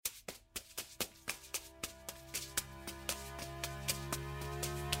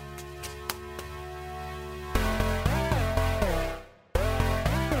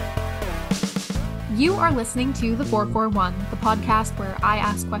You are listening to The 441, the podcast where I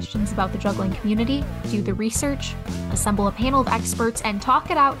ask questions about the juggling community, do the research, assemble a panel of experts, and talk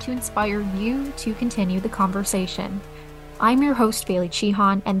it out to inspire you to continue the conversation. I'm your host, Bailey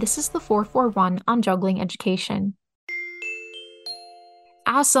Cichon, and this is The 441 on Juggling Education.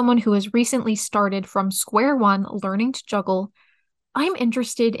 As someone who has recently started from square one learning to juggle, I'm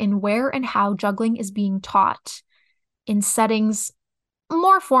interested in where and how juggling is being taught in settings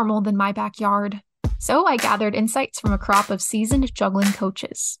more formal than my backyard. So I gathered insights from a crop of seasoned juggling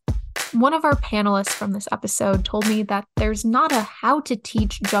coaches. One of our panelists from this episode told me that there's not a how to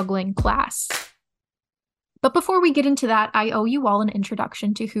teach juggling class. But before we get into that, I owe you all an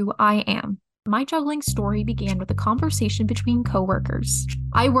introduction to who I am. My juggling story began with a conversation between coworkers.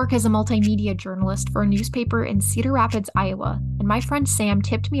 I work as a multimedia journalist for a newspaper in Cedar Rapids, Iowa, and my friend Sam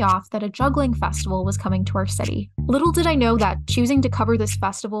tipped me off that a juggling festival was coming to our city. Little did I know that choosing to cover this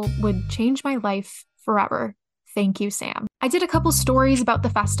festival would change my life forever. Thank you, Sam. I did a couple stories about the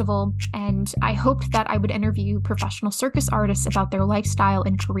festival, and I hoped that I would interview professional circus artists about their lifestyle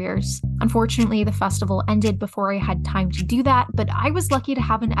and careers. Unfortunately, the festival ended before I had time to do that, but I was lucky to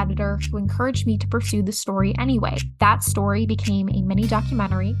have an editor who encouraged me to pursue the story anyway. That story became a mini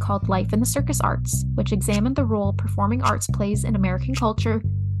documentary called Life in the Circus Arts, which examined the role performing arts plays in American culture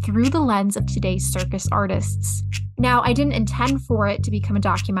through the lens of today's circus artists. Now, I didn't intend for it to become a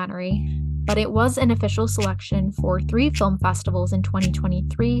documentary, but it was an official selection for 3 film festivals in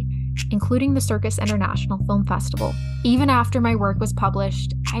 2023, including the Circus International Film Festival. Even after my work was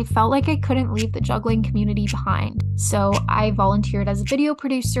published, I felt like I couldn't leave the juggling community behind. So I volunteered as a video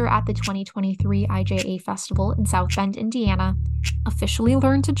producer at the 2023 IJA Festival in South Bend, Indiana, officially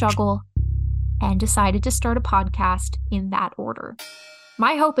learned to juggle, and decided to start a podcast in that order.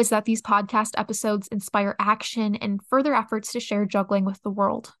 My hope is that these podcast episodes inspire action and further efforts to share juggling with the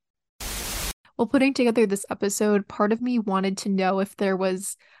world. While putting together this episode, part of me wanted to know if there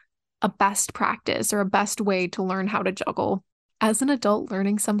was a best practice or a best way to learn how to juggle. As an adult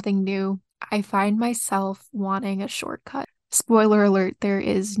learning something new, I find myself wanting a shortcut. Spoiler alert, there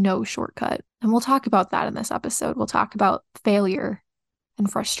is no shortcut. And we'll talk about that in this episode. We'll talk about failure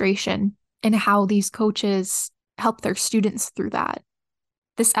and frustration and how these coaches help their students through that.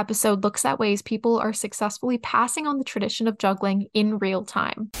 This episode looks at ways people are successfully passing on the tradition of juggling in real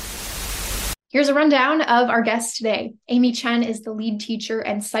time. Here's a rundown of our guests today. Amy Chen is the lead teacher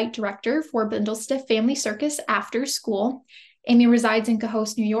and site director for Bindlestiff Family Circus After School. Amy resides in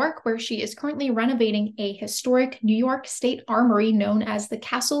Cohoes, New York, where she is currently renovating a historic New York State armory known as the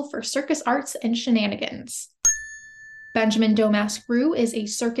Castle for Circus Arts and Shenanigans. Benjamin Domas-Grew is a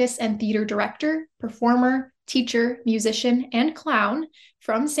circus and theater director, performer, teacher, musician, and clown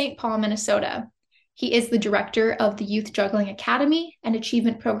from St. Paul, Minnesota. He is the director of the Youth Juggling Academy, an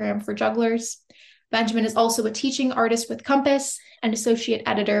achievement program for jugglers. Benjamin is also a teaching artist with Compass, an associate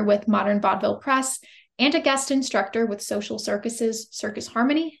editor with Modern Vaudeville Press, and a guest instructor with social circuses Circus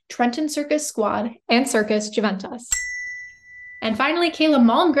Harmony, Trenton Circus Squad, and Circus Juventus. And finally, Kayla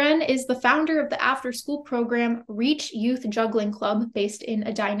Malmgren is the founder of the after-school program Reach Youth Juggling Club based in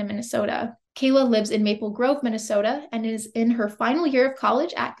Edina, Minnesota. Kayla lives in Maple Grove, Minnesota, and is in her final year of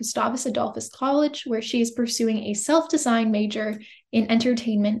college at Gustavus Adolphus College, where she is pursuing a self-design major in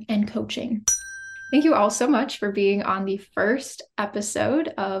entertainment and coaching. Thank you all so much for being on the first episode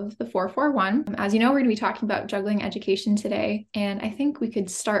of the 441. As you know, we're going to be talking about juggling education today, and I think we could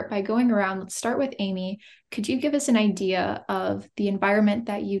start by going around. Let's start with Amy. Could you give us an idea of the environment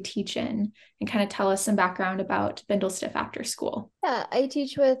that you teach in and kind of tell us some background about Bindlestiff After School? Yeah, I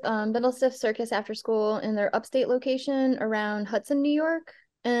teach with Bindlestiff Circus After School in their upstate location around Hudson, New York.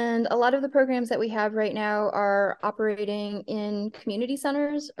 And a lot of the programs that we have right now are operating in community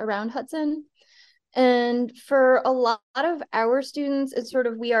centers around Hudson. And for a lot of our students, it's sort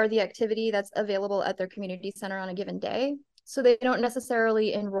of we are the activity that's available at their community center on a given day. So they don't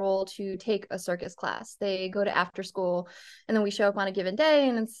necessarily enroll to take a circus class. They go to after school, and then we show up on a given day.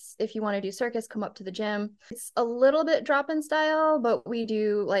 And if you want to do circus, come up to the gym. It's a little bit drop-in style, but we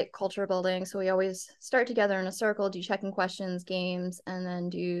do like culture building. So we always start together in a circle, do check-in questions, games, and then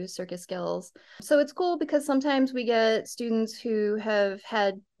do circus skills. So it's cool because sometimes we get students who have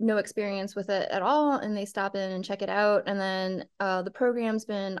had no experience with it at all, and they stop in and check it out. And then the program's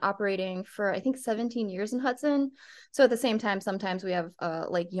been operating for, I think, 17 years in Hudson. So at the same time, sometimes we have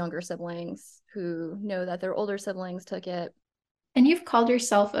like younger siblings who know that their older siblings took it. And you've called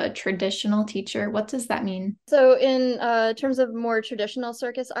yourself a traditional teacher. What does that mean? So, in terms of more traditional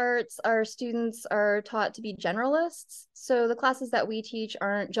circus arts, our students are taught to be generalists. So, the classes that we teach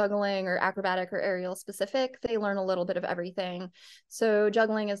aren't juggling or acrobatic or aerial specific. They learn a little bit of everything. So,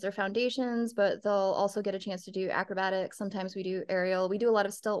 juggling is their foundations, but they'll also get a chance to do acrobatics. Sometimes we do aerial. We do a lot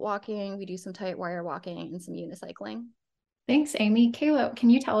of stilt walking. We do some tight wire walking and some unicycling. Thanks, Amy. Kayla, can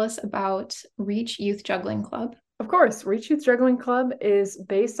you tell us about Reach Youth Juggling Club? Of course, Reach Youth Juggling Club is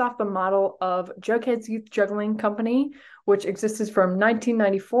based off the model of Jughead's Youth Juggling Company, which existed from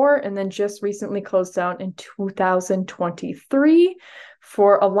 1994 and then just recently closed down in 2023.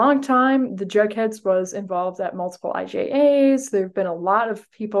 For a long time, the Jugheads was involved at multiple IJAs. There have been a lot of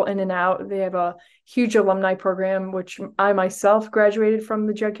people in and out. They have a huge alumni program, which I myself graduated from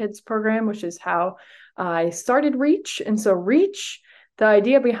the Jugheads program, which is how I started Reach. And so Reach, the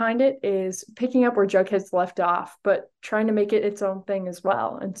idea behind it is picking up where Jughead's left off, but trying to make it its own thing as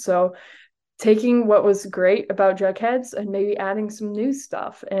well. And so taking what was great about Jugheads and maybe adding some new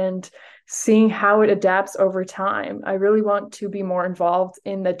stuff and seeing how it adapts over time. I really want to be more involved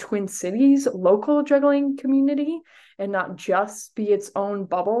in the Twin Cities local juggling community and not just be its own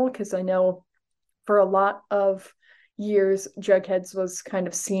bubble, because I know for a lot of years, Jugheads was kind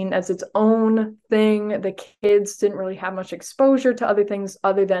of seen as its own thing. The kids didn't really have much exposure to other things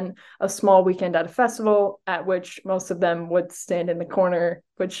other than a small weekend at a festival, at which most of them would stand in the corner,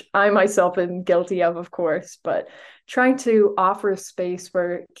 which I myself am guilty of course, but trying to offer a space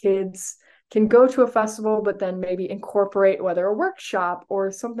where kids can go to a festival, but then maybe incorporate whether a workshop or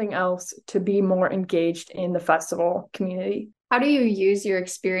something else to be more engaged in the festival community. How do you use your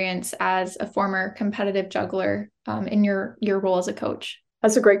experience as a former competitive juggler in your role as a coach?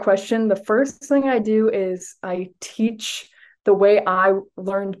 That's a great question. The first thing I do is I teach the way I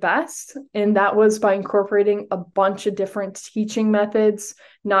learned best, and that was by incorporating a bunch of different teaching methods,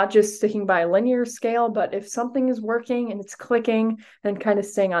 not just sticking by a linear scale, but if something is working and it's clicking, then kind of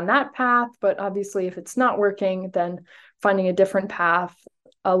staying on that path. But obviously, if it's not working, then finding a different path.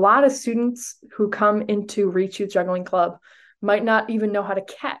 A lot of students who come into Reach Youth Juggling Club might not even know how to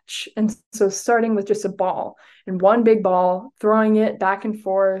catch. And so starting with just a ball and one big ball, throwing it back and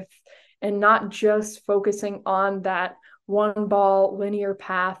forth, and not just focusing on that one ball linear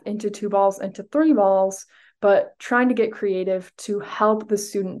path into two balls into three balls, but trying to get creative to help the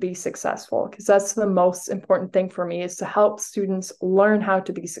student be successful. Because that's the most important thing for me, is to help students learn how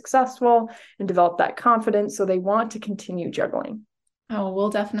to be successful and develop that confidence so they want to continue juggling. Oh, we'll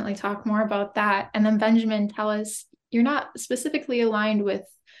definitely talk more about that. And then Benjamin, tell us, you're not specifically aligned with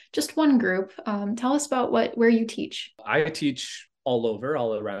just one group. Tell us about where you teach. I teach all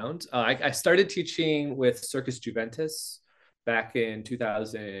around. I started teaching with Circus Juventus back in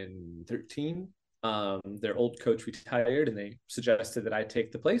 2013. Their old coach retired and they suggested that I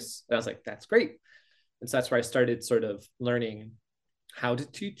take the place. And I was like, that's great. And so that's where I started sort of learning how to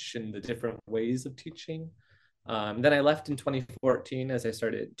teach and the different ways of teaching. Then I left in 2014 as I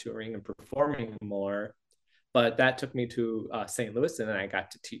started touring and performing more. But that took me to St. Louis, and then I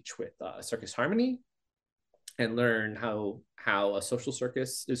got to teach with Circus Harmony and learn how a social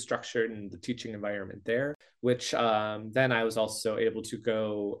circus is structured and the teaching environment there, which then I was also able to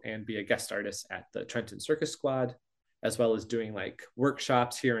go and be a guest artist at the Trenton Circus Squad, as well as doing like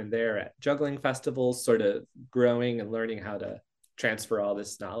workshops here and there at juggling festivals, sort of growing and learning how to transfer all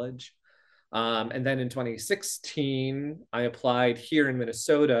this knowledge. And then in 2016, I applied here in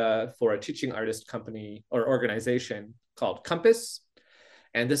Minnesota for a teaching artist company or organization called Compass.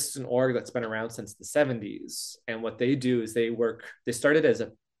 And this is an org that's been around since the 70s. And what they do is they started as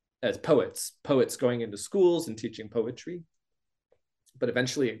poets going into schools and teaching poetry. But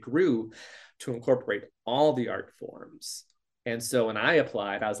eventually it grew to incorporate all the art forms. And so when I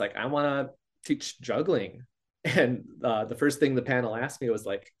applied, I was like, I want to teach juggling. And the first thing the panel asked me was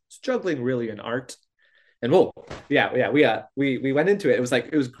like, is juggling really an art? And whoa, yeah, we went into it.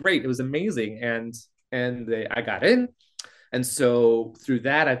 It was great. It was amazing. And I got in. And so through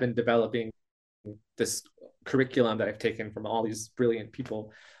that, I've been developing this curriculum that I've taken from all these brilliant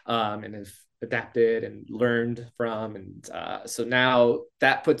people and have adapted and learned from. And so now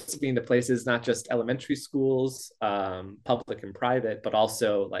that puts me into places, not just elementary schools, public and private, but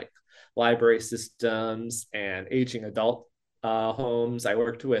also like library systems and aging adult homes. I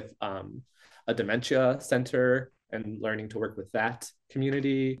worked with a dementia center and learning to work with that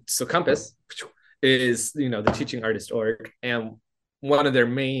community. So Compass is, the teaching artist org. And one of their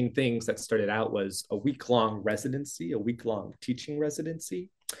main things that started out was a week-long teaching residency.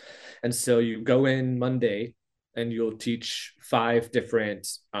 And so you go in Monday and you'll teach five different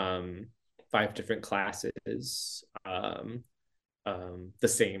classes. the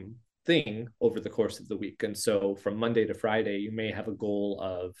same thing over the course of the week. And so from Monday to Friday, you may have a goal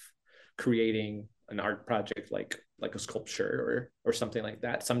of creating an art project like a sculpture or something like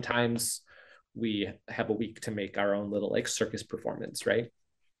that. Sometimes we have a week to make our own little like circus performance, right?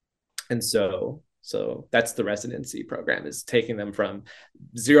 And so that's the residency program, is taking them from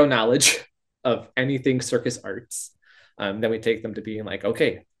zero knowledge of anything circus arts. Then we take them to being like,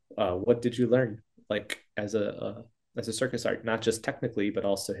 okay, what did you learn like as a circus art, not just technically, but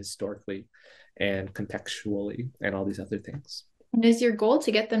also historically and contextually and all these other things. And is your goal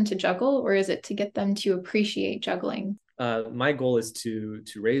to get them to juggle, or is it to get them to appreciate juggling? My goal is to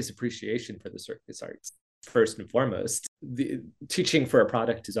raise appreciation for the circus arts first and foremost. The teaching for a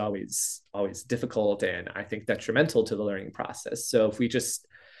product is always difficult, and I think detrimental to the learning process. So if we just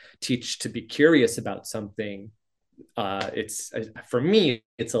teach to be curious about something, it's, for me,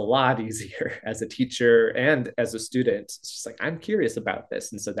 it's a lot easier as a teacher and as a student. It's just like, I'm curious about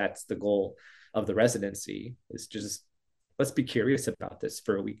this, and so that's the goal of the residency, is just, let's be curious about this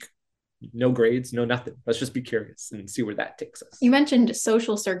for a week. No grades, no nothing. Let's just be curious and see where that takes us. You mentioned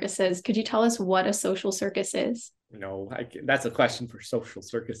social circuses. Could you tell us what a social circus is? No, that's a question for social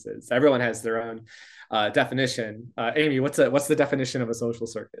circuses. Everyone has their own definition. Amy, what's the definition of a social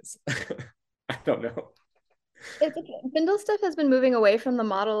circus? I don't know. Bindle stuff has been moving away from the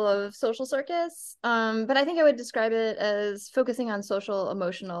model of social circus, but I think I would describe it as focusing on social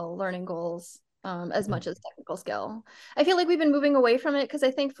emotional learning goals as much as technical skill. I feel like we've been moving away from it because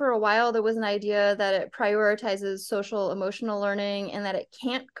I think for a while there was an idea that it prioritizes social emotional learning and that it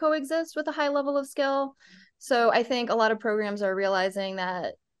can't coexist with a high level of skill. So I think a lot of programs are realizing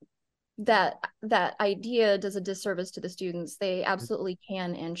that idea does a disservice to the students. They absolutely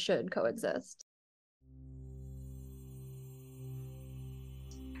can and should coexist.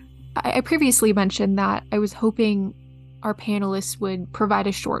 I previously mentioned that I was hoping our panelists would provide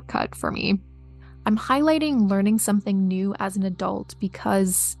a shortcut for me. I'm highlighting learning something new as an adult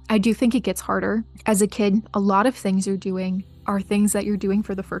because I do think it gets harder. As a kid, a lot of things you're doing are things that you're doing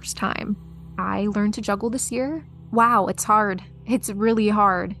for the first time. I learned to juggle this year. Wow, it's hard. It's really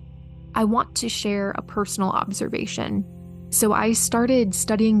hard. I want to share a personal observation. So I started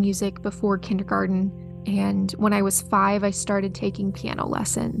studying music before kindergarten, and when I was 5, I started taking piano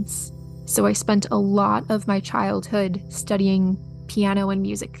lessons. So I spent a lot of my childhood studying piano and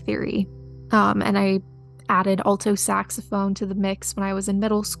music theory. And I added alto saxophone to the mix when I was in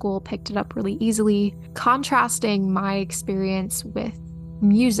middle school, picked it up really easily. Contrasting my experience with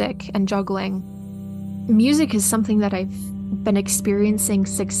music and juggling, music is something that I've been experiencing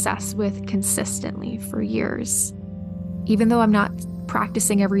success with consistently for years. Even though I'm not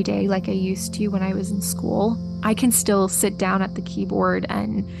practicing every day like I used to when I was in school, I can still sit down at the keyboard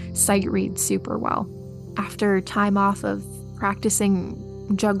and sight read super well. After time off of practicing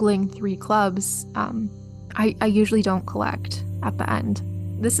juggling 3 clubs, I usually don't collect at the end.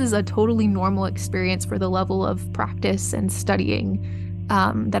 This is a totally normal experience for the level of practice and studying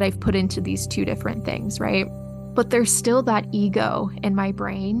that I've put into these 2 different things, right? But there's still that ego in my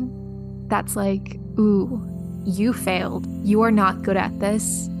brain that's like, ooh, you failed. You are not good at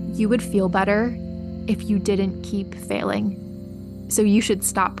this. You would feel better if you didn't keep failing. So you should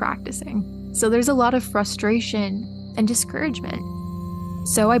stop practicing. So there's a lot of frustration and discouragement.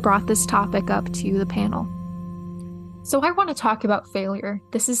 So I brought this topic up to the panel. So I want to talk about failure.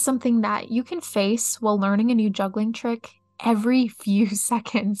 This is something that you can face while learning a new juggling trick every few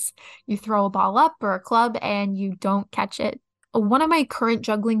seconds. You throw a ball up or a club and you don't catch it. One of my current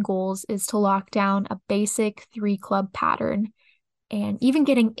juggling goals is to lock down a basic 3-club pattern. And even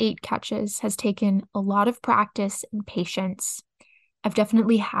getting 8 catches has taken a lot of practice and patience. I've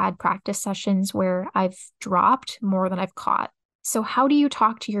definitely had practice sessions where I've dropped more than I've caught. So how do you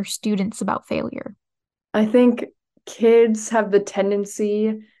talk to your students about failure? I think kids have the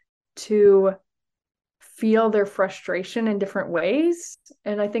tendency to feel their frustration in different ways.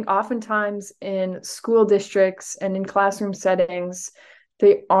 And I think oftentimes in school districts and in classroom settings,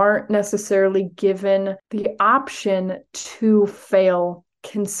 they aren't necessarily given the option to fail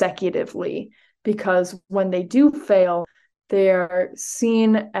consecutively, because when they do fail, they're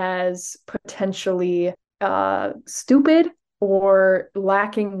seen as potentially stupid or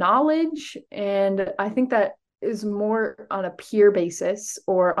lacking knowledge. And I think that is more on a peer basis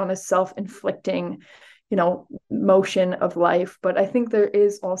or on a self-inflicting, motion of life. But I think there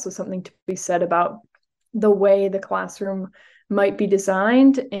is also something to be said about the way the classroom might be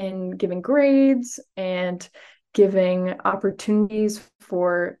designed in giving grades and giving opportunities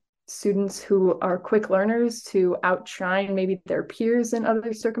for students who are quick learners to outshine maybe their peers in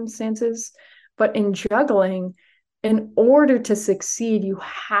other circumstances. But in juggling, in order to succeed, you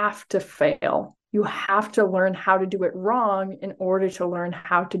have to fail. You have to learn how to do it wrong in order to learn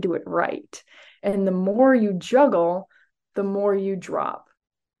how to do it right. And the more you juggle, the more you drop.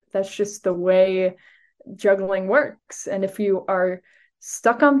 That's just the way juggling works. And if you are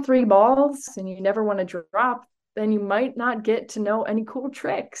stuck on 3 balls and you never want to drop, then you might not get to know any cool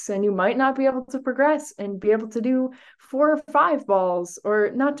tricks, and you might not be able to progress and be able to do 4 or 5 balls,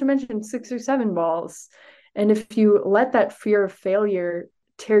 or not to mention 6 or 7 balls. And if you let that fear of failure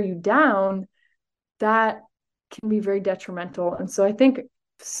tear you down, that can be very detrimental. And so I think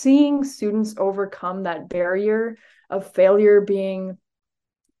seeing students overcome that barrier of failure being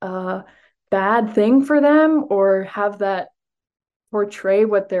a bad thing for them, or have that portray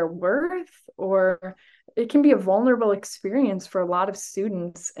what they're worth, or it can be a vulnerable experience for a lot of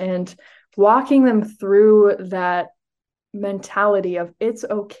students, and walking them through that mentality of it's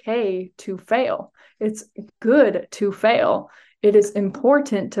okay to fail. It's good to fail. It is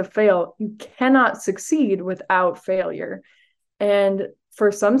important to fail. You cannot succeed without failure. And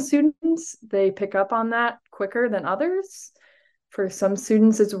for some students, they pick up on that quicker than others. For some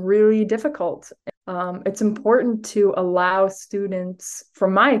students, it's really difficult. It's important to allow students,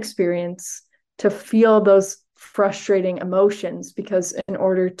 from my experience, to feel those frustrating emotions, because in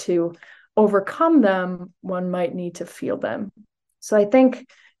order to overcome them, one might need to feel them. So I think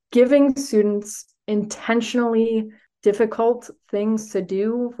giving students intentionally difficult things to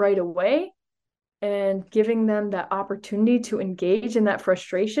do right away, and giving them that opportunity to engage in that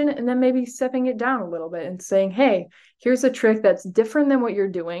frustration, and then maybe stepping it down a little bit and saying, hey, here's a trick that's different than what you're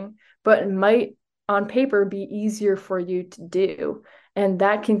doing, but it might on paper be easier for you to do. And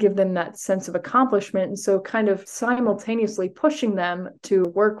that can give them that sense of accomplishment. And so kind of simultaneously pushing them to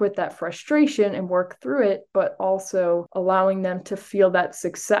work with that frustration and work through it, but also allowing them to feel that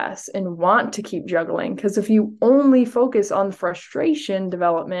success and want to keep juggling. Because if you only focus on the frustration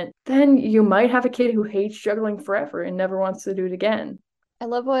development, then you might have a kid who hates juggling forever and never wants to do it again. I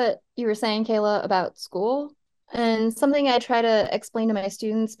love what you were saying, Kayla, about school. And something I try to explain to my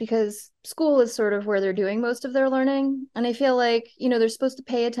students, because school is sort of where they're doing most of their learning. And I feel like, they're supposed to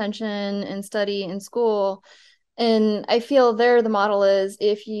pay attention and study in school. And I feel there the model is,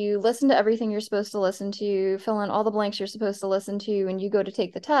 if you listen to everything you're supposed to listen to, fill in all the blanks you're supposed to listen to, and you go to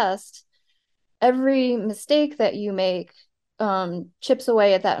take the test, every mistake that you make chips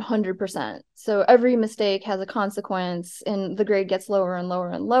away at that 100%. So every mistake has a consequence, and the grade gets lower and lower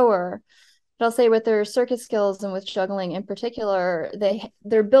and lower. But I'll say with their circus skills and with juggling in particular,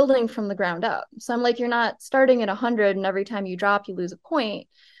 they're building from the ground up. So I'm like, you're not starting at 100 and every time you drop, you lose a point.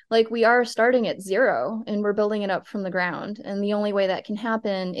 Like, we are starting at 0 and we're building it up from the ground. And the only way that can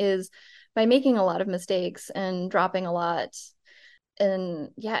happen is by making a lot of mistakes and dropping a lot. And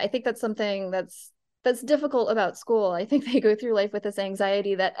yeah, I think that's something that's difficult about school. I think they go through life with this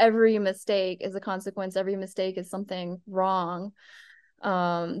anxiety that every mistake is a consequence. Every mistake is something wrong.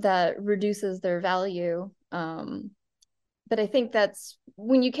 That reduces their value. But I think that's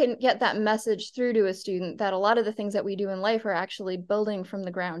when you can get that message through to a student that a lot of the things that we do in life are actually building from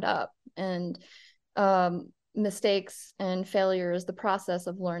the ground up, and mistakes and failure is the process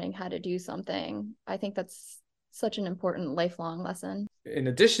of learning how to do something. I think that's such an important lifelong lesson. In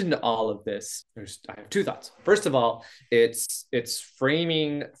addition to all of this, I have 2 thoughts. First of all, it's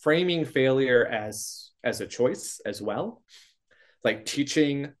framing failure as a choice as well. Like,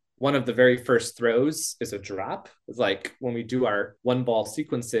 teaching one of the very first throws is a drop. It's like when we do our 1 ball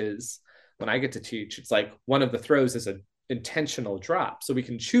sequences, when I get to teach, it's like one of the throws is an intentional drop. So we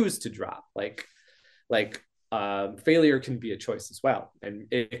can choose to drop. Failure can be a choice as well. And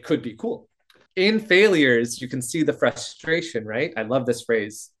it could be cool. In failures, you can see the frustration, right? I love this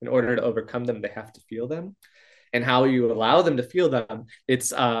phrase. In order to overcome them, they have to feel them. And how you allow them to feel them,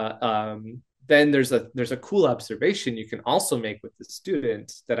 it's then there's a cool observation you can also make with the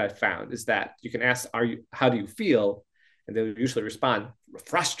student that I found, is that you can ask, how do you feel? And they'll usually respond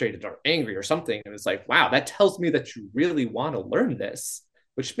frustrated or angry or something. And it's like, wow, that tells me that you really want to learn this,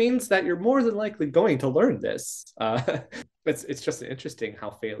 which means that you're more than likely going to learn this. It's just interesting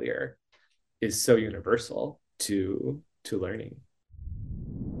how failure is so universal to learning.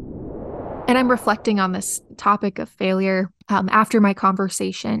 And I'm reflecting on this topic of failure after my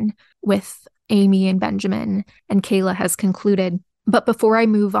conversation with Amy and Benjamin, and Kayla has concluded. But before I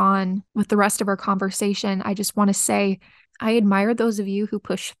move on with the rest of our conversation, I just want to say I admire those of you who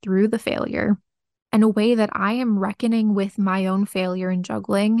push through the failure. And a way that I am reckoning with my own failure in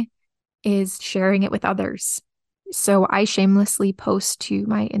juggling is sharing it with others. So I shamelessly post to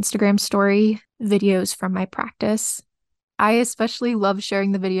my Instagram story videos from my practice. I especially love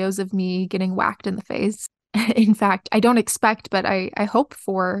sharing the videos of me getting whacked in the face. In fact, I don't expect, but I hope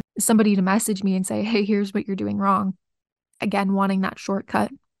for somebody to message me and say, hey, here's what you're doing wrong. Again, wanting that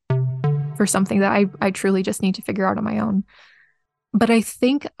shortcut for something that I truly just need to figure out on my own. But I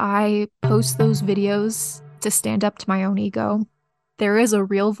think I post those videos to stand up to my own ego. There is a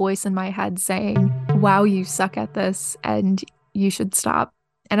real voice in my head saying, wow, you suck at this and you should stop.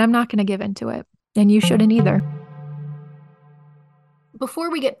 And I'm not going to give into it. And you shouldn't either.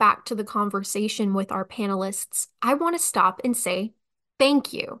 Before we get back to the conversation with our panelists, I want to stop and say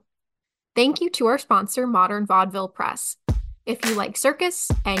thank you. Thank you to our sponsor, Modern Vaudeville Press. If you like circus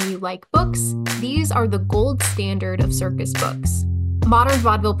and you like books, these are the gold standard of circus books. Modern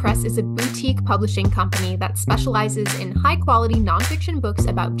Vaudeville Press is a boutique publishing company that specializes in high-quality nonfiction books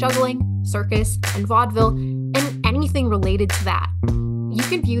about juggling, circus, and vaudeville, and anything related to that. You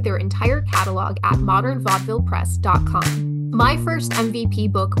can view their entire catalog at modernvaudevilleppress.com. My first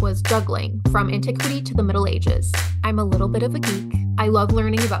MVP book was Juggling, From Antiquity to the Middle Ages. I'm a little bit of a geek. I love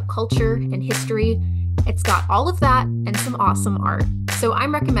learning about culture and history. It's got all of that and some awesome art. So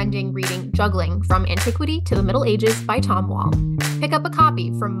I'm recommending reading Juggling, From Antiquity to the Middle Ages by Tom Wall. Pick up a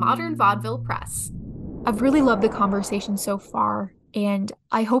copy from Modern Vaudeville Press. I've really loved the conversation so far, and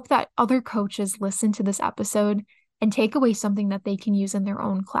I hope that other coaches listen to this episode and take away something that they can use in their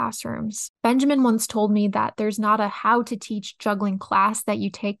own classrooms. Benjamin once told me that there's not a how to teach juggling class that you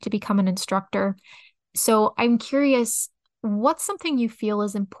take to become an instructor. So I'm curious, what's something you feel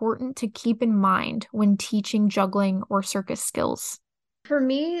is important to keep in mind when teaching juggling or circus skills? For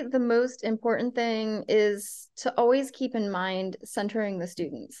me, the most important thing is to always keep in mind centering the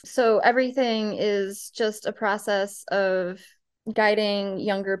students. So everything is just a process of guiding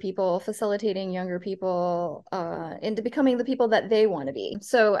younger people, facilitating younger people into becoming the people that they want to be.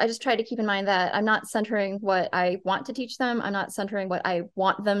 So I just try to keep in mind that I'm not centering what I want to teach them. I'm not centering what I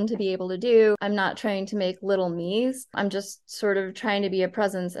want them to be able to do. I'm not trying to make little me's. I'm just sort of trying to be a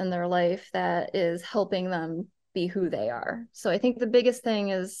presence in their life that is helping them be who they are. So I think the biggest thing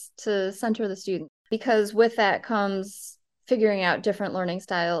is to center the student, because with that comes figuring out different learning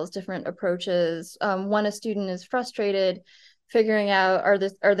styles, different approaches. When a student is frustrated, figuring out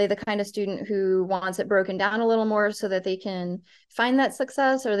are they the kind of student who wants it broken down a little more so that they can find that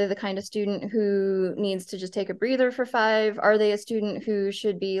success? Are they the kind of student who needs to just take a breather for 5? Are they a student who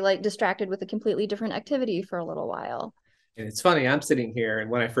should be like distracted with a completely different activity for a little while? And it's funny, I'm sitting here, and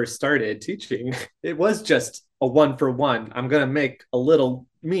when I first started teaching, it was just a 1-for-1. I'm going to make a little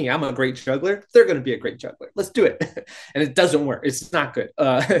me. I'm a great juggler. They're going to be a great juggler. Let's do it. And it doesn't work. It's not good.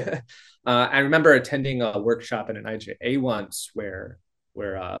 I remember attending a workshop at an IJA once where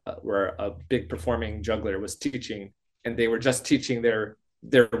a big performing juggler was teaching, and they were just teaching their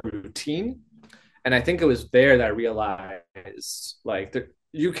routine. And I think it was there that I realized, like,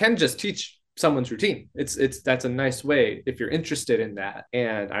 you can just teach someone's routine. That's a nice way if you're interested in that.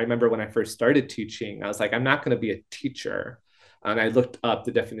 And I remember when I first started teaching, I was like, I'm not going to be a teacher. And I looked up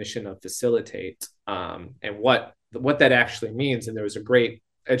the definition of facilitate, and what that actually means. And there was a great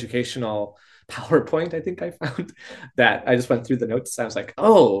educational PowerPoint, I think I found, that I just went through the notes. I was like,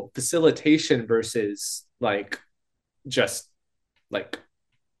 oh, facilitation versus like just like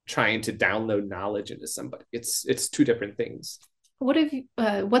trying to download knowledge into somebody. It's two different things.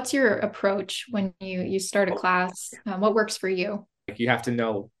 What's your approach when you start a class? What works for you? Like, you have to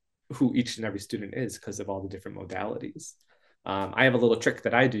know who each and every student is because of all the different modalities. I have a little trick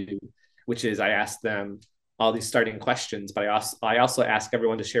that I do, which is I ask them all these starting questions, but I also ask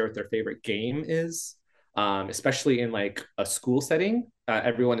everyone to share what their favorite game is, especially in like a school setting.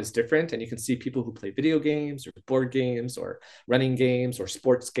 Everyone is different, and you can see people who play video games or board games or running games or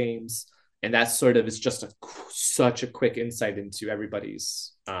sports games. And that sort of is just such a quick insight into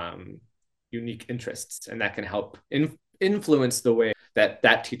everybody's unique interests. And that can help influence the way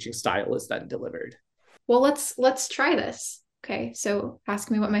that teaching style is then delivered. Well, let's try this. Okay, so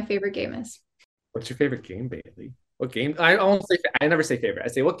ask me what my favorite game is. What's your favorite game, Bailey? What game? I never say favorite. I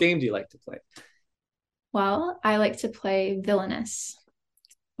say, what game do you like to play? Well, I like to play Villainous,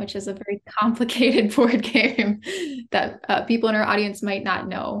 which is a very complicated board game that people in our audience might not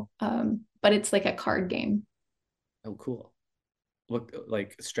know. But it's like a card game. Oh, cool. What,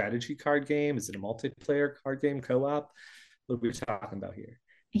 like a strategy card game? Is it a multiplayer card game, co-op? What are we talking about here?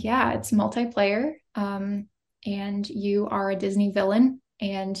 Yeah, it's multiplayer. And you are a Disney villain,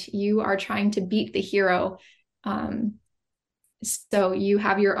 and you are trying to beat the hero. So you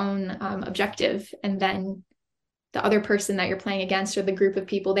have your own objective, and then the other person that you're playing against, or the group of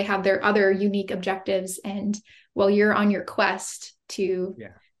people, they have their other unique objectives. And while you're on your quest to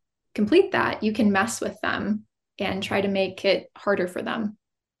complete that, you can mess with them and try to make it harder for them.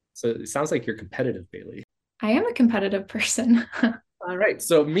 So it sounds like you're competitive, Bailey. I am a competitive person. All right.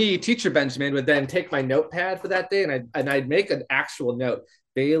 So me, teacher Benjamin, would then take my notepad for that day and I'd make an actual note.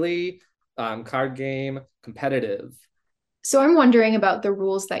 Bailey, card game, competitive. So I'm wondering about the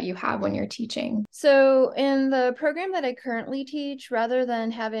rules that you have when you're teaching. So in the program that I currently teach, rather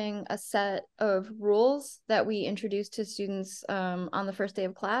than having a set of rules that we introduce to students on the first day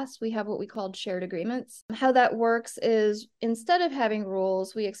of class, we have what we call shared agreements. How that works is instead of having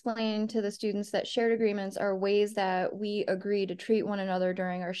rules, we explain to the students that shared agreements are ways that we agree to treat one another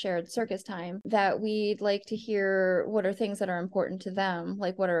during our shared circus time, that we'd like to hear what are things that are important to them,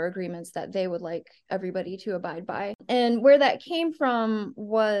 like what are agreements that they would like everybody to abide by. And where that came from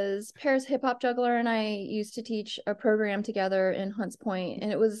was Paris Hip Hop Juggler and I used to teach a program together in Hunts Point,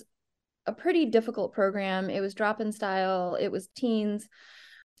 and it was a pretty difficult program. It was drop-in style, it was teens,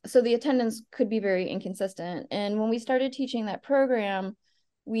 so the attendance could be very inconsistent. And when we started teaching that program,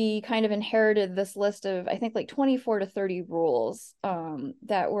 we kind of inherited this list of, I think, like 24 to 30 rules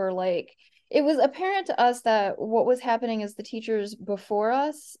that were like, it was apparent to us that what was happening is the teachers before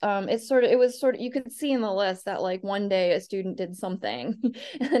us, it was sort of, you could see in the list that like one day a student did something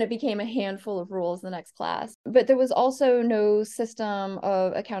and then it became a handful of rules the next class. But there was also no system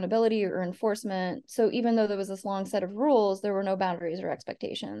of accountability or enforcement. So even though there was this long set of rules, there were no boundaries or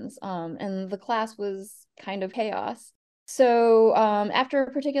expectations. And the class was kind of chaos. So after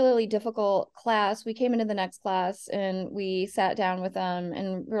a particularly difficult class, we came into the next class and we sat down with them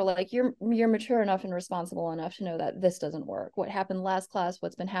and we were like, you're mature enough and responsible enough to know that this doesn't work. What happened last class,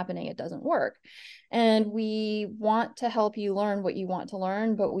 what's been happening, it doesn't work. And we want to help you learn what you want to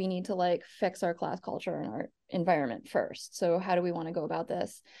learn, but we need to like fix our class culture and our environment first. So how do we want to go about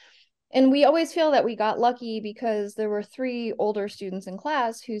this? And we always feel that we got lucky because there were 3 older students in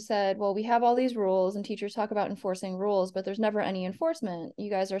class who said, well, we have all these rules and teachers talk about enforcing rules, but there's never any enforcement. You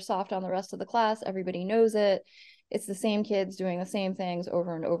guys are soft on the rest of the class. Everybody knows it. It's the same kids doing the same things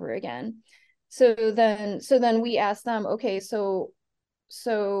over and over again. So then we asked them, okay, so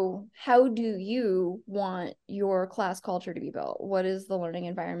how do you want your class culture to be built? What is the learning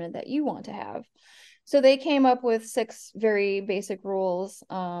environment that you want to have? So they came up with 6 very basic rules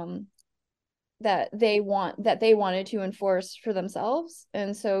that they wanted to enforce for themselves.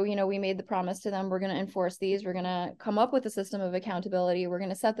 And so, we made the promise to them, we're going to enforce these, we're going to come up with a system of accountability, we're going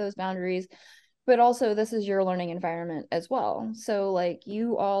to set those boundaries, but also this is your learning environment as well. So like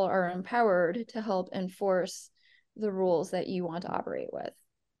you all are empowered to help enforce the rules that you want to operate with.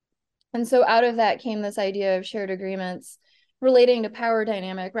 And so out of that came this idea of shared agreements relating to power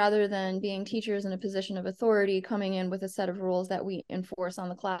dynamic, rather than being teachers in a position of authority coming in with a set of rules that we enforce on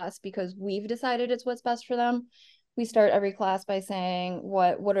the class because we've decided it's what's best for them. We start every class by saying,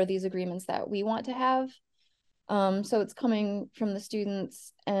 what are these agreements that we want to have? So it's coming from the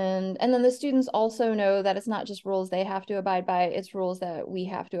students, and then the students also know that it's not just rules they have to abide by, it's rules that we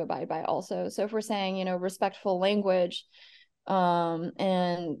have to abide by also. So if we're saying, respectful language,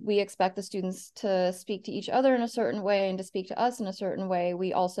 and we expect the students to speak to each other in a certain way and to speak to us in a certain way,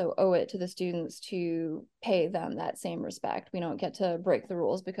 we also owe it to the students to pay them that same respect. We don't get to break the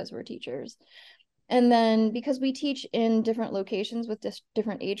rules because we're teachers. And then because we teach in different locations with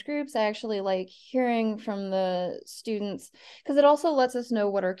different age groups, I actually like hearing from the students because it also lets us know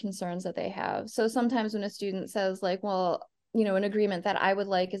what are concerns that they have. So sometimes when a student says like, well, an agreement that I would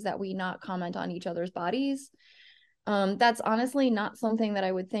like is that we not comment on each other's bodies. That's honestly not something that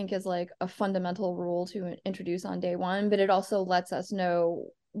I would think is like a fundamental rule to introduce on day one, but it also lets us know,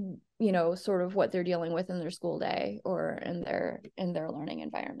 sort of what they're dealing with in their school day or in their learning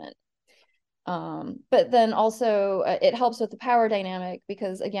environment. But then also it helps with the power dynamic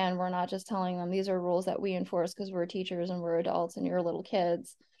because again, we're not just telling them these are rules that we enforce because we're teachers and we're adults and you're little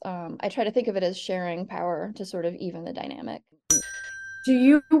kids. I try to think of it as sharing power to sort of even the dynamic. Do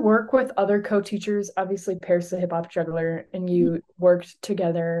you work with other co-teachers? Obviously, Paris the hip hop juggler, and you worked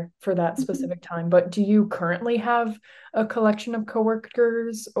together for that specific time. But do you currently have a collection of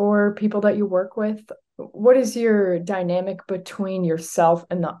coworkers or people that you work with? What is your dynamic between yourself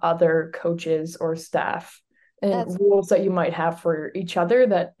and the other coaches or staff, and rules that you might have for each other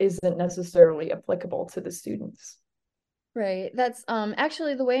that isn't necessarily applicable to the students? Right. That's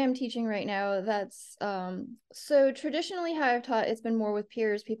actually the way I'm teaching right now. That's so traditionally how I've taught, it's been more with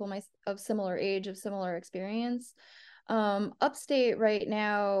peers, people of similar age, of similar experience. Upstate right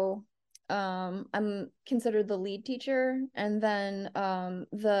now, I'm considered the lead teacher, and then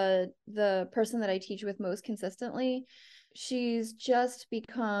the person that I teach with most consistently, she's just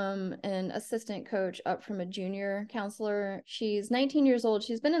become an assistant coach up from a junior counselor. She's 19 years old.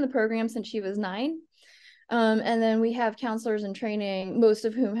 She's been in the program since she was 9. And then we have counselors in training, most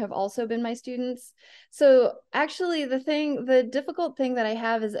of whom have also been my students. So actually the difficult thing that I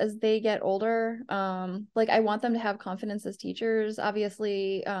have is as they get older, like I want them to have confidence as teachers.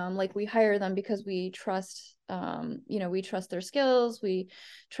 Obviously, like we hire them because we trust, we trust their skills, we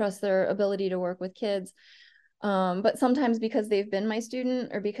trust their ability to work with kids. But sometimes because they've been my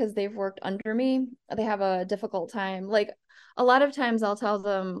student or because they've worked under me, they have a difficult time. Like a lot of times I'll tell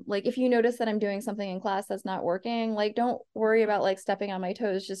them, like, if you notice that I'm doing something in class that's not working, like, don't worry about like stepping on my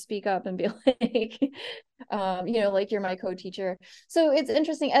toes, just speak up and be like, like you're my co-teacher. So it's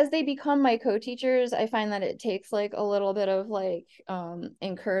interesting as they become my co-teachers, I find that it takes like a little bit of like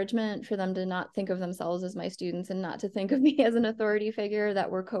encouragement for them to not think of themselves as my students and not to think of me as an authority figure,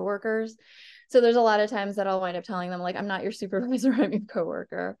 that we're coworkers. So there's a lot of times that I'll wind up telling them, like, I'm not your supervisor, I'm your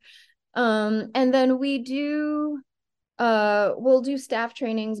coworker. And then we'll do staff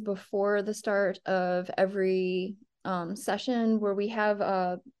trainings before the start of every session where we have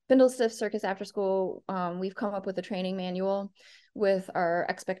Bindlestiff Circus After School. We've come up with a training manual with our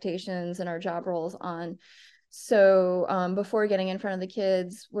expectations and our job roles on. So before getting in front of the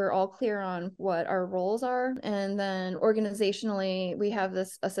kids, we're all clear on what our roles are. And then organizationally, we have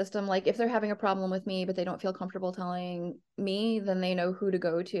a system, like if they're having a problem with me, but they don't feel comfortable telling me, then they know who to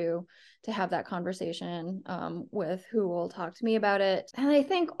go to have that conversation with, who will talk to me about it. And I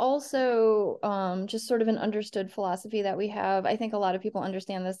think also just sort of an understood philosophy that we have. I think a lot of people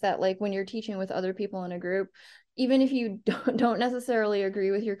understand this, that like when you're teaching with other people in a group, even if you don't necessarily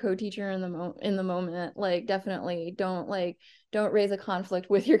agree with your co-teacher in the moment, like definitely don't raise a conflict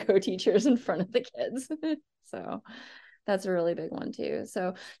with your co-teachers in front of the kids. So that's a really big one too.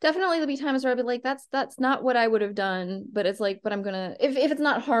 So definitely there'll be times where I'll be like, that's not what I would have done, but it's like, but I'm gonna, if it's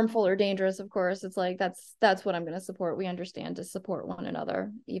not harmful or dangerous, of course, it's like that's what I'm gonna support. We understand to support one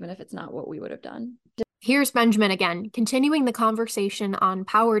another, even if it's not what we would have done. Here's Benjamin again, continuing the conversation on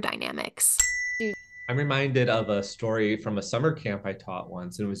power dynamics. I'm reminded of a story from a summer camp I taught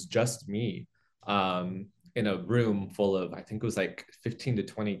once, and it was just me in a room full of, I think it was like 15 to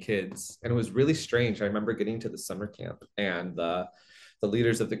 20 kids. And it was really strange. I remember getting to the summer camp, and the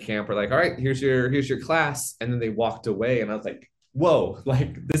leaders of the camp were like, all right, here's your class. And then they walked away, and I was like, whoa,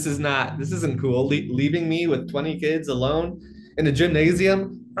 like this isn't cool. Leaving me with 20 kids alone in a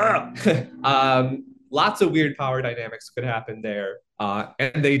gymnasium. Lots of weird power dynamics could happen there.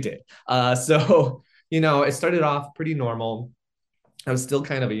 And they did. So it started off pretty normal. I was still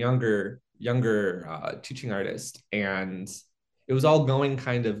kind of a younger teaching artist, and it was all going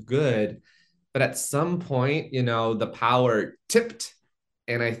kind of good. But at some point, the power tipped,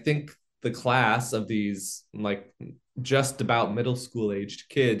 and I think the class of these like just about middle school aged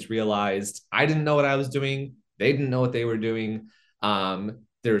kids realized I didn't know what I was doing. They didn't know what they were doing.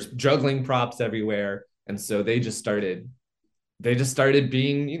 There's juggling props everywhere, and so they just started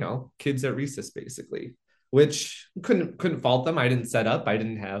being, kids at recess basically, which couldn't fault them. I didn't set up. I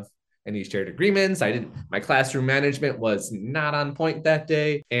didn't have any shared agreements. My classroom management was not on point that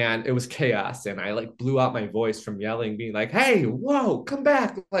day, and it was chaos. And I like blew out my voice from yelling, being like, hey, whoa, come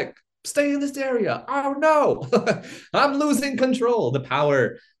back. Like, stay in this area. Oh no, I'm losing control. The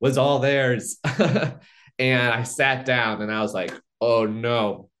power was all theirs. And I sat down and I was like, oh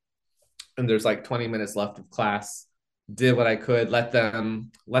no. And there's like 20 minutes left of class. Did what I could, let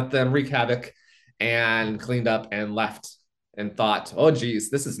them wreak havoc, and cleaned up and left, and thought, oh geez,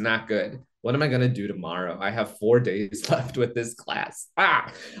 this is not good. What am I going to do tomorrow? I have 4 days left with this class.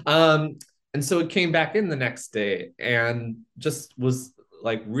 And so it came back in the next day, and just was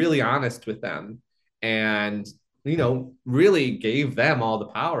like really honest with them, and really gave them all the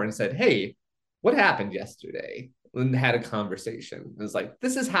power and said, hey, what happened yesterday? And had a conversation. It was like,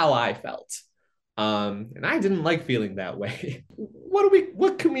 this is how I felt. And I didn't like feeling that way.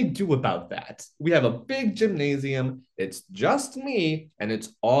 What can we do about that? We have a big gymnasium. It's just me, and it's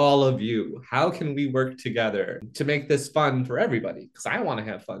all of you. How can we work together to make this fun for everybody? Because I want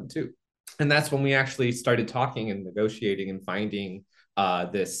to have fun too. And that's when we actually started talking and negotiating and finding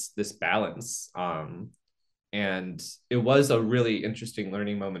this balance. And it was a really interesting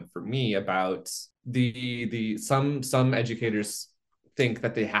learning moment for me about some educators think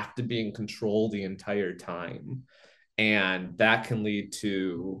that they have to be in control the entire time, and that can lead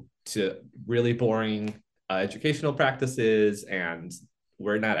to really boring educational practices, and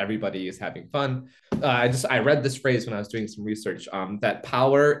where not everybody is having fun. I read this phrase when I was doing some research, that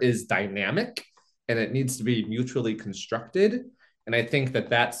power is dynamic and it needs to be mutually constructed. And I think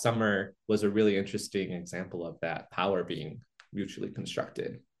that summer was a really interesting example of that, power being mutually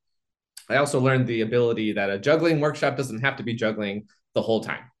constructed. I also learned the ability that a juggling workshop doesn't have to be juggling. the whole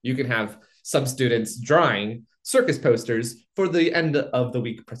time. You can have some students drawing circus posters for the end of the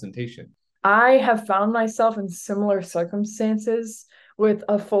week presentation. I have found myself in similar circumstances with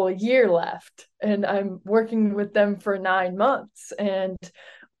a full year left, and I'm working with them for 9 months. And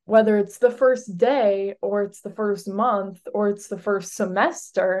whether it's the first day or it's the first month or it's the first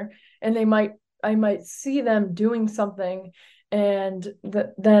semester, and I might see them doing something, and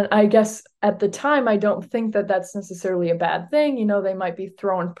then I guess at the time I don't think that that's necessarily a bad thing. You know, they might be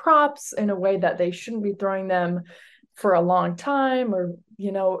throwing props in a way that they shouldn't be throwing them for a long time, or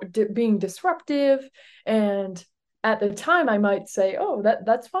you know, being disruptive. And at the time I might say, oh,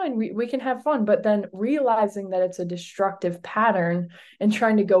 that's fine, we can have fun. But then realizing that it's a destructive pattern and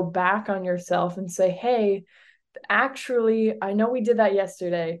trying to go back on yourself and say, hey, actually, I know we did that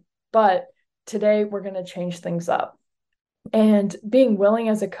yesterday, but today we're going to change things up. And being willing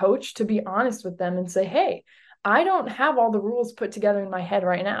as a coach to be honest with them and say, hey, I don't have all the rules put together in my head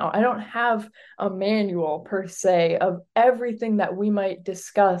right now. I don't have a manual per se of everything that we might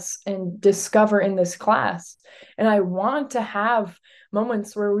discuss and discover in this class. And I want to have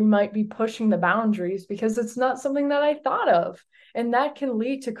moments where we might be pushing the boundaries because it's not something that I thought of. And that can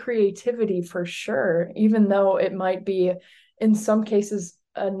lead to creativity for sure, even though it might be in some cases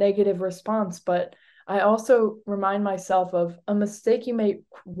a negative response. But I also remind myself of a mistake you make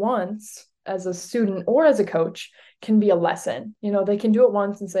once as a student or as a coach can be a lesson. You know, they can do it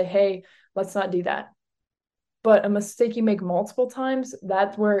once and say, hey, let's not do that. But a mistake you make multiple times,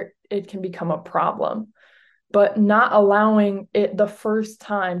 that's where it can become a problem. But not allowing it the first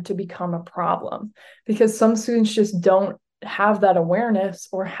time to become a problem, because some students just don't have that awareness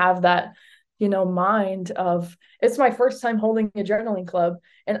or have that, you know, mind of, it's my first time holding a journaling club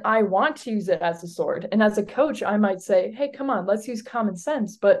and I want to use it as a sword. And as a coach, I might say, hey, come on, let's use common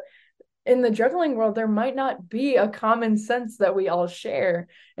sense. But in the juggling world, there might not be a common sense that we all share.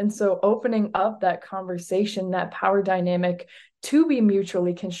 And so opening up that conversation, that power dynamic, to be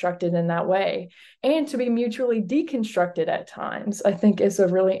mutually constructed in that way and to be mutually deconstructed at times, I think is a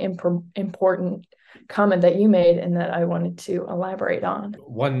really important comment that you made and that I wanted to elaborate on.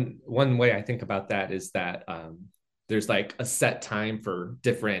 One way I think about that is that there's like a set time for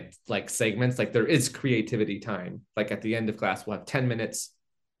different like segments. Like there is creativity time. Like at the end of class, we'll have 10 minutes,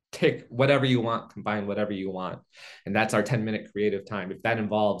 take whatever you want, combine whatever you want. And that's our 10-minute creative time. If that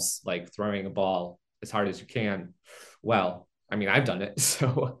involves like throwing a ball as hard as you can, well, I mean, I've done it,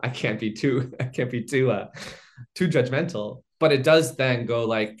 so I can't be too judgmental. But it does then go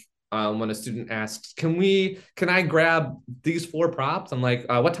like, when a student asks, can I grab these 4 props? I'm like,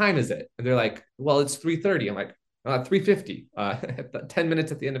 what time is it? And they're like, well, it's 3:30. I'm like, 3:50, 10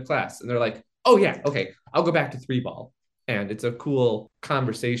 minutes at the end of class. And they're like, oh yeah, okay, I'll go back to 3-ball. And it's a cool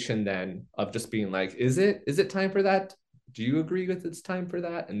conversation then of just being like, is it time for that? Do you agree with it's time for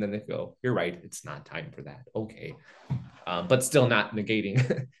that? And then they go, you're right, it's not time for that. Okay. But still not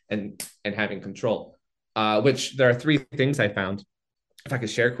negating and having control, which there are 3 things I found. If I could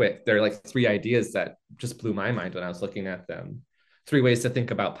share quick, there are like 3 ideas that just blew my mind when I was looking at them. 3 ways to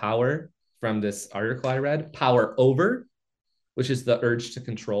think about power from this article I read. Power over, which is the urge to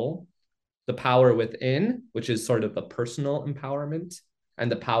control. The power within, which is sort of the personal empowerment.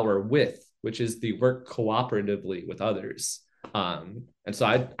 And the power with, which is the work cooperatively with others. And so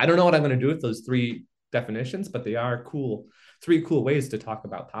I don't know what I'm going to do with those 3 definitions, but they are cool. 3 cool ways to talk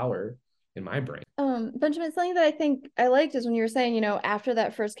about power in my brain. Benjamin, something that I think I liked is when you were saying, you know, after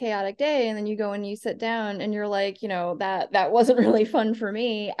that first chaotic day, and then you go and you sit down and you're like, you know, that wasn't really fun for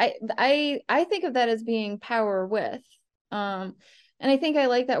me. I think of that as being power with. And I think I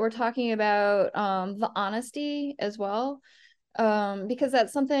like that we're talking about the honesty as well. Because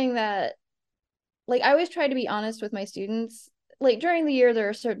that's something that, like, I always try to be honest with my students. Like during the year, there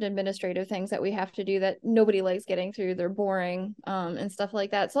are certain administrative things that we have to do that nobody likes getting through. They're boring, and stuff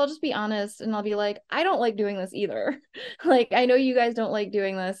like that. So I'll just be honest and I'll be like, I don't like doing this either. Like, I know you guys don't like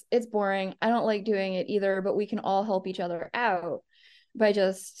doing this. It's boring. I don't like doing it either, but we can all help each other out by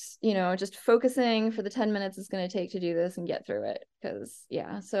just, you know, just focusing for the 10 minutes it's going to take to do this and get through it. Because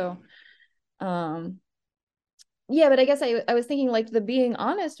yeah, but I guess I was thinking like the being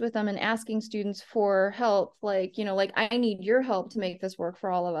honest with them and asking students for help, like, you know, like, I need your help to make this work for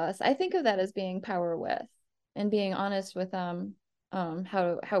all of us. I think of that as being power with and being honest with them,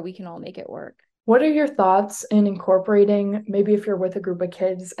 how we can all make it work. What are your thoughts in incorporating, maybe if you're with a group of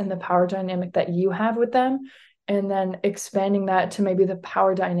kids, and the power dynamic that you have with them, and then expanding that to maybe the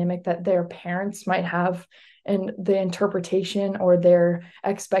power dynamic that their parents might have and the interpretation or their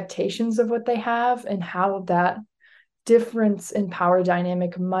expectations of what they have, and how that difference in power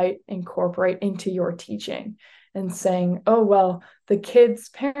dynamic might incorporate into your teaching? and saying, oh, well, the kids'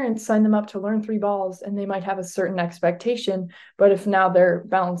 parents sign them up to learn 3 balls and they might have a certain expectation, but if now they're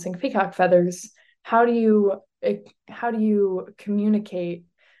balancing peacock feathers, how do you communicate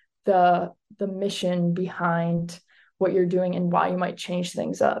the mission behind what you're doing and why you might change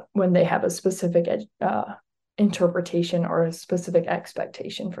things up when they have a specific interpretation or a specific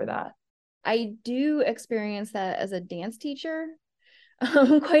expectation for that? I do experience that as a dance teacher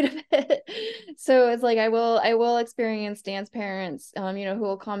quite a bit. So it's like I will experience dance parents, who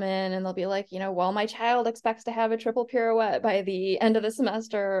will come in and they'll be like, well, my child expects to have a triple pirouette by the end of the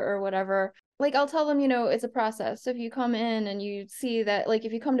semester or whatever. Like I'll tell them, it's a process. So if you come in and you see that, like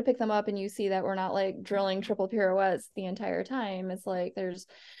if you come to pick them up and you see that we're not like drilling triple pirouettes the entire time, it's like there's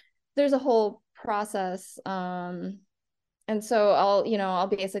a whole process. And so I'll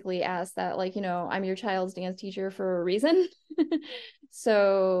basically ask that, like, I'm your child's dance teacher for a reason.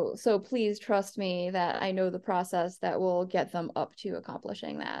 So please trust me that I know the process that will get them up to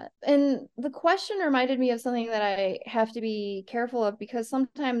accomplishing that. And the question reminded me of something that I have to be careful of, because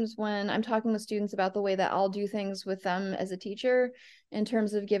sometimes when I'm talking with students about the way that I'll do things with them as a teacher, in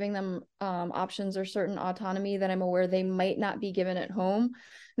terms of giving them options or certain autonomy that I'm aware they might not be given at home,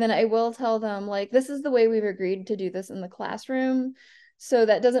 then I will tell them, like, this is the way we've agreed to do this in the classroom. So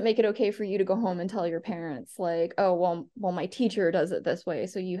that doesn't make it okay for you to go home and tell your parents, like, oh, well, my teacher does it this way,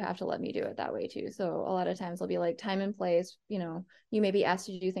 so you have to let me do it that way too. So a lot of times they'll be like, time and place, you may be asked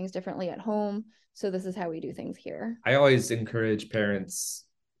to do things differently at home, so this is how we do things here. I always encourage parents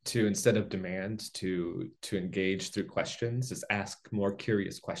to, instead of demand, to engage through questions, just ask more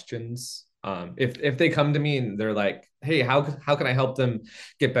curious questions. If they come to me and they're like, hey, how can I help them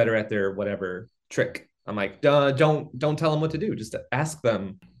get better at their whatever trick? I'm like, don't tell them what to do. Just ask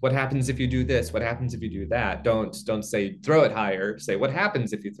them, what happens if you do this? What happens if you do that? Don't say throw it higher. Say, what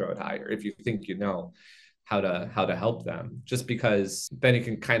happens if you throw it higher? If you think you know how to help them, just because then you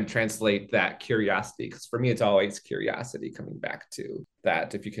can kind of translate that curiosity. Because for me, it's always curiosity, coming back to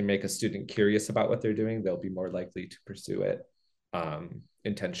that. If you can make a student curious about what they're doing, they'll be more likely to pursue it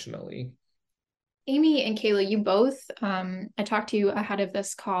intentionally. Amy and Kayla, you both, I talked to you ahead of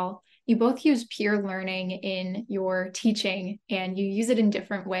this call. You both use peer learning in your teaching and you use it in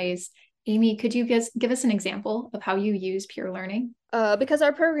different ways. Amy, could you give us an example of how you use peer learning? Because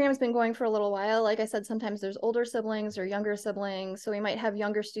our program's been going for a little while, like I said, sometimes there's older siblings or younger siblings. So we might have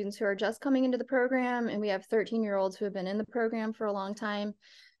younger students who are just coming into the program, and we have 13-year-olds who have been in the program for a long time.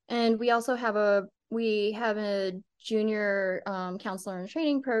 And we also have a junior counselor and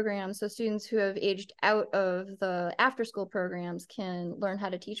training program. So students who have aged out of the after-school programs can learn how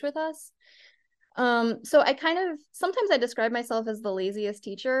to teach with us. So sometimes I describe myself as the laziest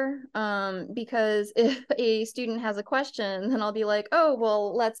teacher, because if a student has a question, then I'll be like, oh,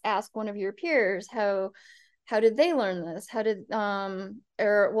 well, let's ask one of your peers, how did they learn this?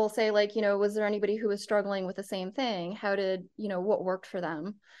 Or we'll say, like, was there anybody who was struggling with the same thing? What worked for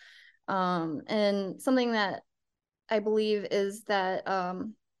them? And something that I believe is that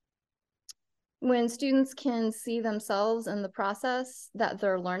when students can see themselves in the process that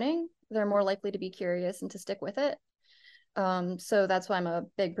they're learning, they're more likely to be curious and to stick with it. So that's why I'm a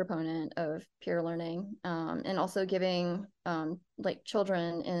big proponent of peer learning, and also giving like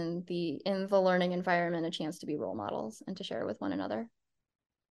children in the learning environment a chance to be role models and to share with one another.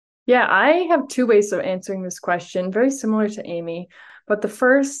 Yeah, I have 2 ways of answering this question, very similar to Amy. But the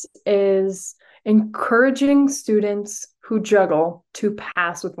first is encouraging students who juggle to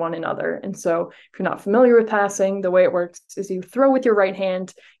pass with one another. And so if you're not familiar with passing, the way it works is you throw with your right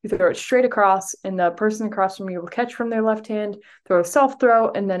hand, you throw it straight across, and the person across from you will catch from their left hand, throw a self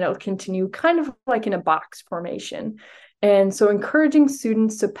throw, and then it'll continue kind of like in a box formation. And so encouraging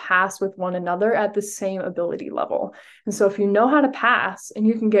students to pass with one another at the same ability level. And so if you know how to pass and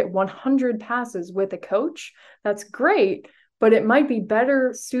you can get 100 passes with a coach, that's great. But it might be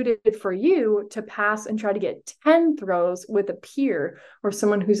better suited for you to pass and try to get 10 throws with a peer or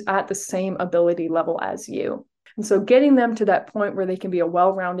someone who's at the same ability level as you. And so getting them to that point where they can be a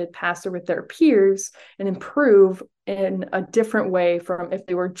well-rounded passer with their peers and improve in a different way from if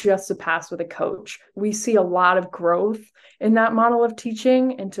they were just to pass with a coach. We see a lot of growth in that model of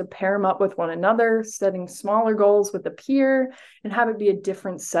teaching, and to pair them up with one another, setting smaller goals with a peer and have it be a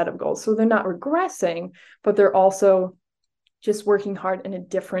different set of goals. So they're not regressing, but they're also just working hard in a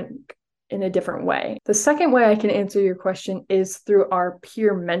different way. The second way I can answer your question is through our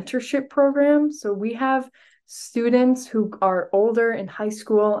peer mentorship program. So we have students who are older in high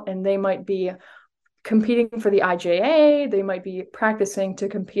school, and they might be competing for the IJA, they might be practicing to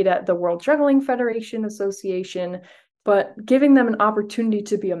compete at the World Juggling Federation Association, but giving them an opportunity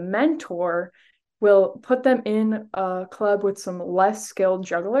to be a mentor we'll put them in a club with some less skilled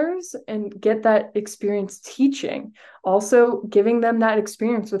jugglers and get that experience teaching. Also, giving them that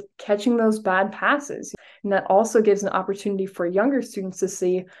experience with catching those bad passes. And that also gives an opportunity for younger students to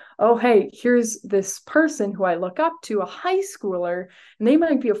see, oh, hey, here's this person who I look up to, a high schooler, and they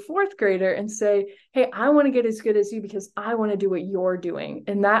might be a fourth grader, and say, hey, I want to get as good as you because I want to do what you're doing.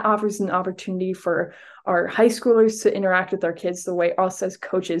 And that offers an opportunity for our high schoolers to interact with our kids the way us as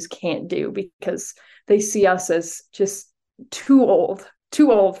coaches can't do, because they see us as just too old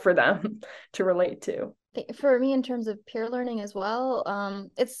for them to relate to. For me, in terms of peer learning as well,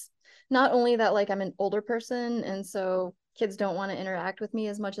 it's not only that like I'm an older person and so kids don't want to interact with me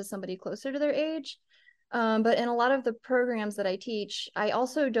as much as somebody closer to their age. But in a lot of the programs that I teach, I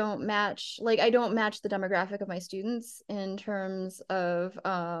also don't match the demographic of my students in terms of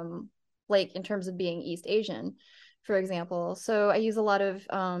in terms of being East Asian, for example. So I use a lot of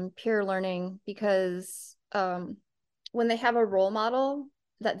peer learning because when they have a role model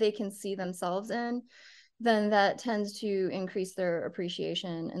that they can see themselves in, then that tends to increase their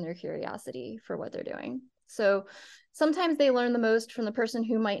appreciation and their curiosity for what they're doing. So sometimes they learn the most from the person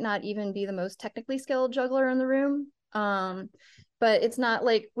who might not even be the most technically skilled juggler in the room. But it's not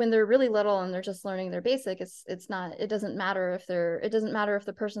like when they're really little and they're just learning their basic, it doesn't matter if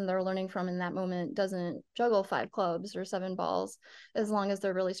the person they're learning from in that moment doesn't juggle 5 clubs or 7 balls, as long as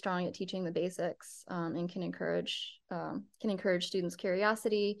they're really strong at teaching the basics, and can encourage students'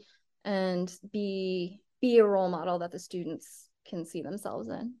 curiosity and be a role model that the students can see themselves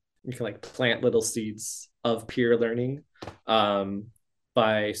in. You can like plant little seeds of peer learning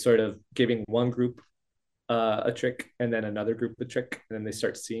by sort of giving one group a trick and then another group a trick, and then they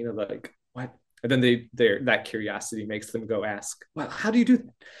start seeing like, what? And then that curiosity makes them go ask, well, how do you do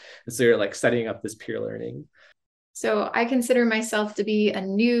that? And so you're like setting up this peer learning. So I consider myself to be a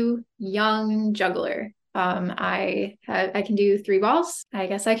new young juggler. I can do 3 balls. I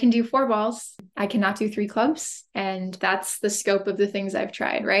guess I can do 4 balls. I cannot do 3 clubs. And that's the scope of the things I've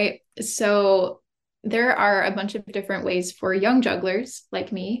tried, right? So there are a bunch of different ways for young jugglers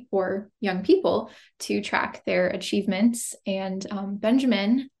like me or young people to track their achievements. And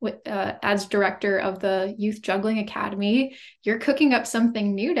Benjamin, as director of the Youth Juggling Academy, you're cooking up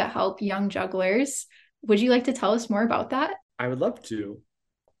something new to help young jugglers. Would you like to tell us more about that? I would love to.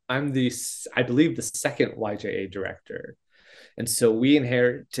 I'm I believe the second YJA director. And so we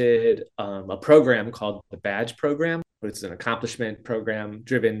inherited a program called the Badge Program. It's an accomplishment program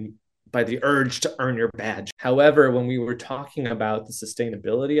driven by the urge to earn your badge. However, when we were talking about the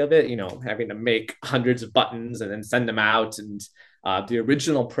sustainability of it, having to make hundreds of buttons and then send them out, and the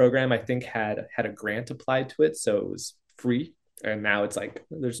original program, I think, had a grant applied to it. So it was free. And now it's like,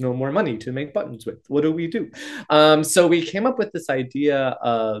 there's no more money to make buttons with. What do we do? So we came up with this idea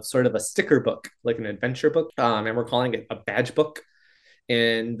of sort of a sticker book, like an adventure book, and we're calling it a badge book.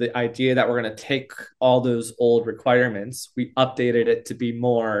 And the idea that we're going to take all those old requirements, we updated it to be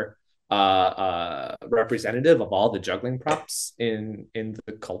more representative of all the juggling props in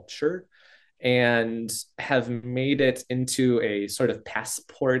the culture, and have made it into a sort of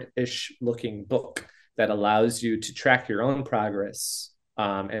passport-ish looking book that allows you to track your own progress,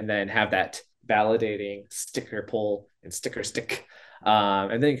 and then have that validating sticker pull and sticker stick.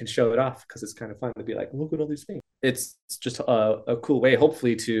 And then you can show it off because it's kind of fun to be like, look at all these things. It's just a cool way,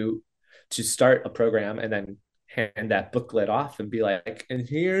 hopefully, to start a program and then hand that booklet off and be like, and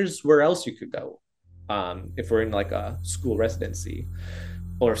here's where else you could go. If we're in like a school residency,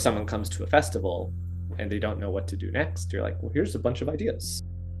 or if someone comes to a festival and they don't know what to do next, you're like, well, here's a bunch of ideas.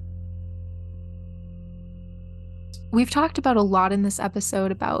 We've talked about a lot in this episode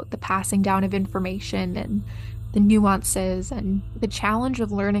about the passing down of information and the nuances and the challenge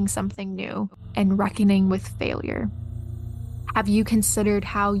of learning something new and reckoning with failure. Have you considered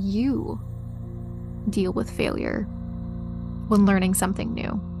how you deal with failure when learning something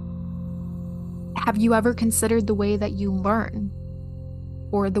new? Have you ever considered the way that you learn,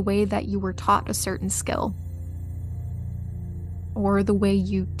 or the way that you were taught a certain skill, or the way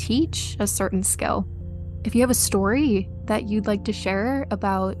you teach a certain skill? If you have a story that you'd like to share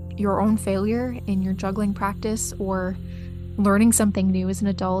about your own failure in your juggling practice or learning something new as an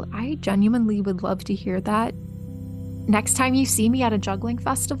adult, I genuinely would love to hear that. Next time you see me at a juggling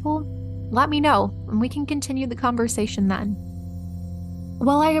festival, let me know, and we can continue the conversation then.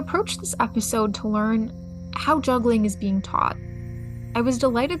 While I approached this episode to learn how juggling is being taught, I was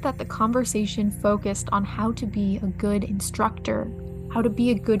delighted that the conversation focused on how to be a good instructor, how to be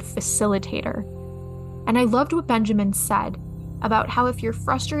a good facilitator. And I loved what Benjamin said about how if you're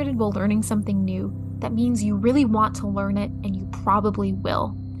frustrated while learning something new, that means you really want to learn it and you probably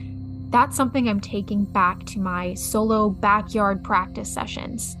will. That's something I'm taking back to my solo backyard practice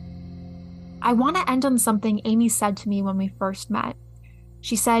sessions. I want to end on something Amy said to me when we first met.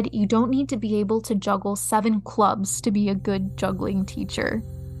 She said, "You don't need to be able to juggle 7 clubs to be a good juggling teacher."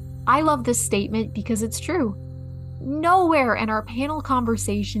 I love this statement because it's true. Nowhere in our panel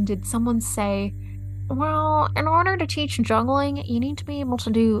conversation did someone say, "Well, in order to teach juggling, you need to be able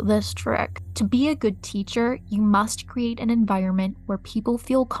to do this trick." To be a good teacher, you must create an environment where people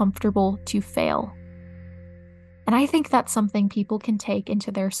feel comfortable to fail. And I think that's something people can take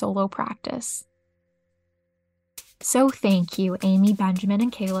into their solo practice. So thank you, Amy, Benjamin,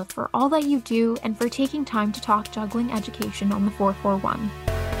 and Kayla, for all that you do and for taking time to talk juggling education on the 441.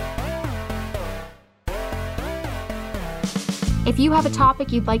 If you have a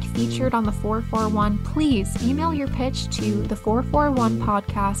topic you'd like featured on the 441, please email your pitch to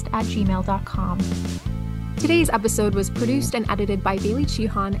the441podcast@gmail.com. Today's episode was produced and edited by Bailey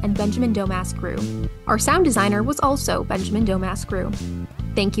Cichon and Benjamin Domas-Grew. Our sound designer was also Benjamin Domas-Grew.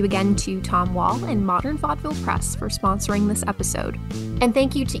 Thank you again to Tom Wall and Modern Vaudeville Press for sponsoring this episode. And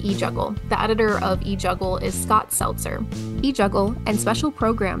thank you to eJuggle. The editor of eJuggle is Scott Seltzer. eJuggle and special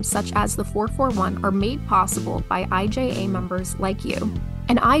programs such as the 441 are made possible by IJA members like you.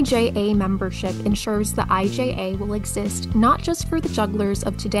 An IJA membership ensures the IJA will exist not just for the jugglers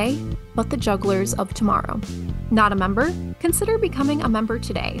of today, but the jugglers of tomorrow. Not a member? Consider becoming a member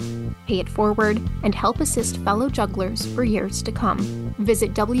today. Pay it forward and help assist fellow jugglers for years to come.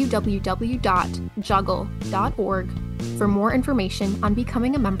 Visit www.juggle.org for more information on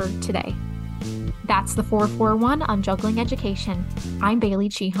becoming a member today. That's the 441 on Juggling Education. I'm Bailey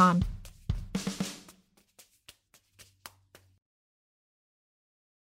Cichon.